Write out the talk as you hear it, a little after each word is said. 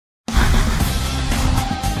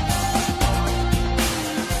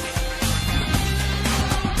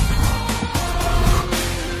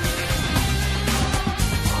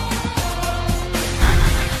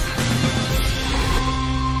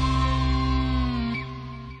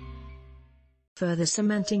further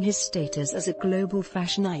cementing his status as a global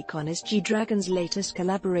fashion icon is G-Dragon's latest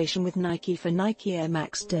collaboration with Nike for Nike Air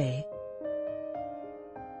Max Day.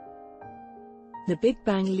 The Big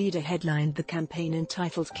Bang leader headlined the campaign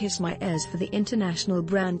entitled Kiss My Airs for the international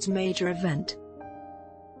brand's major event.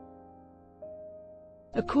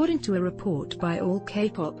 According to a report by All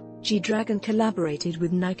K-Pop, G-Dragon collaborated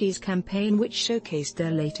with Nike's campaign which showcased their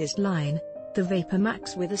latest line, the Vapor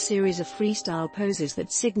Max, with a series of freestyle poses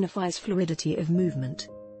that signifies fluidity of movement.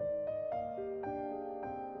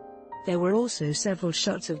 There were also several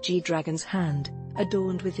shots of G-Dragon's hand,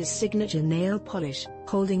 adorned with his signature nail polish,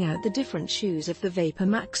 holding out the different shoes of the Vapor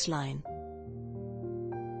Max line.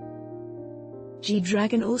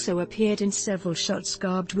 G-Dragon also appeared in several shots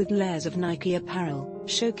garbed with layers of Nike apparel,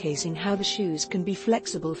 showcasing how the shoes can be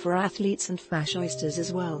flexible for athletes and fashionistas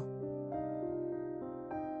as well.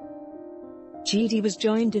 GD was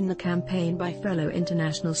joined in the campaign by fellow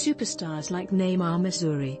international superstars like Neymar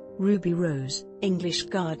Missouri, Ruby Rose, English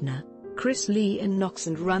Gardner, Chris Lee and Knox,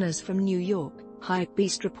 and runners from New York,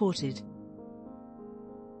 Hypebeast reported.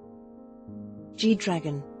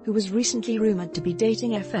 G-Dragon, who was recently rumored to be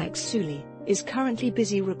dating FX Sully, is currently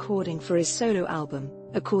busy recording for his solo album,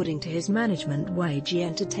 according to his management YG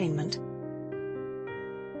Entertainment.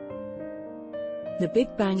 The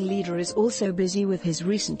Big Bang leader is also busy with his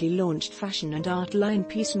recently launched fashion and art line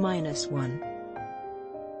Peace-1.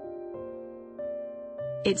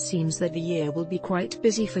 It seems that the year will be quite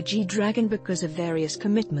busy for G-Dragon because of various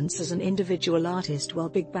commitments as an individual artist while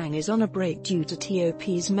Big Bang is on a break due to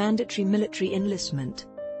TOP's mandatory military enlistment.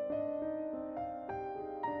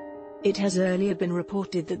 It has earlier been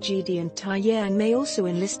reported that GD and Taeyang may also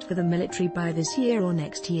enlist for the military by this year or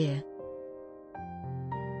next year.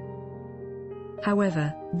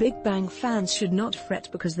 However, Big Bang fans should not fret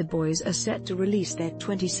because the boys are set to release their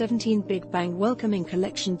 2017 Big Bang Welcoming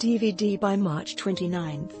Collection DVD by March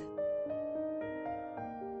 29.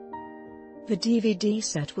 The DVD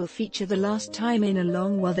set will feature the last time in a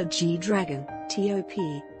long while that G-Dragon, TOP,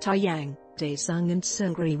 Taeyang, Daesung and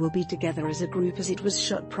Seungri will be together as a group, as it was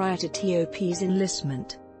shot prior to TOP's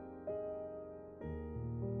enlistment.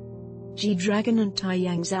 G-Dragon and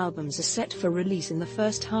Taeyang's albums are set for release in the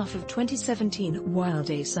first half of 2017, while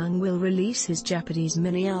Daesung will release his Japanese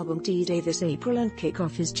mini-album D-Day this April and kick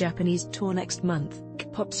off his Japanese tour next month,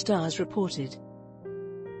 K-Pop Stars reported.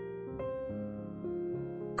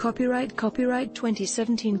 Copyright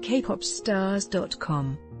 2017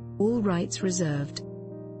 kpopstars.com. All rights reserved.